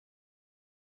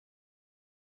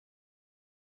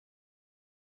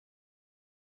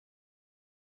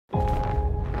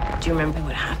Do you remember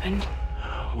what happened?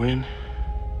 When?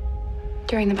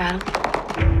 During the battle?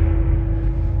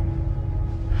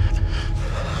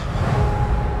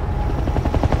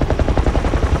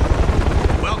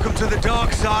 Welcome to the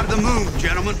dark side of the moon,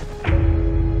 gentlemen.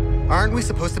 Aren't we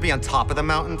supposed to be on top of the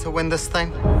mountain to win this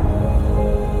thing?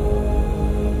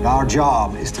 Our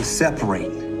job is to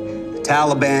separate the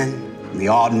Taliban from the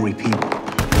ordinary people.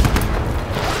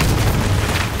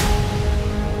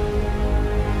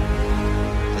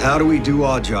 How do we do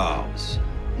our jobs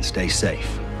and stay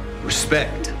safe?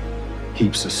 Respect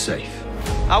keeps us safe.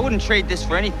 I wouldn't trade this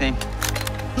for anything.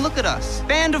 Look at us,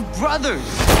 band of brothers.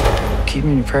 Keep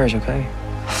me in your prayers, okay?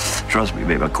 Trust me,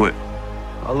 babe, I quit.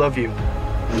 I love you.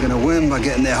 We're gonna win by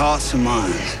getting their hearts and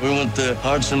minds. We want their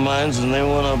hearts and minds, and they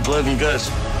want our blood and guts.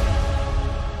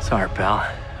 Sorry, pal,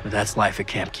 but that's life at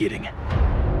Camp Keating.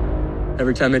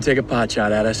 Every time they take a pot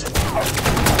shot at us,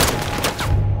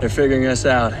 they're figuring us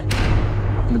out.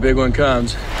 When the big one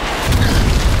comes,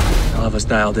 they'll have us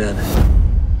dialed in.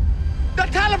 The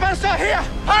Taliban's not here!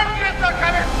 Hardrict not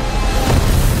coming!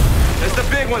 It's the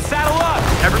big one. Saddle up!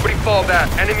 Everybody fall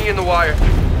back. Enemy in the wire.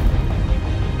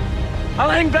 I'll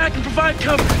hang back and provide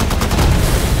cover.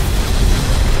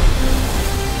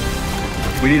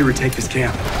 We need to retake this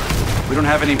camp. We don't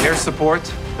have any air support,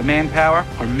 the manpower.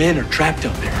 Our men are trapped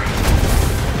up there.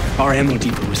 Our ammo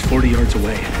depot is 40 yards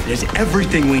away. There's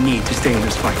everything we need to stay in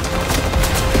this fight.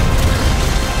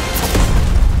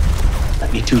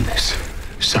 Let me do this,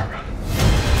 sir.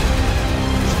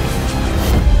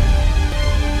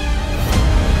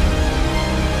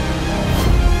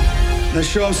 Let's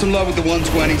show them some love with the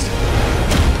 120s.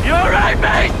 You all right,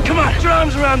 mate? Come on, put your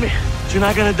arms around me. You're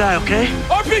not gonna die, okay?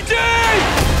 RPG!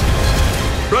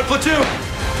 Red platoon!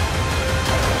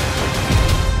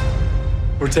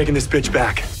 We're taking this bitch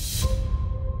back.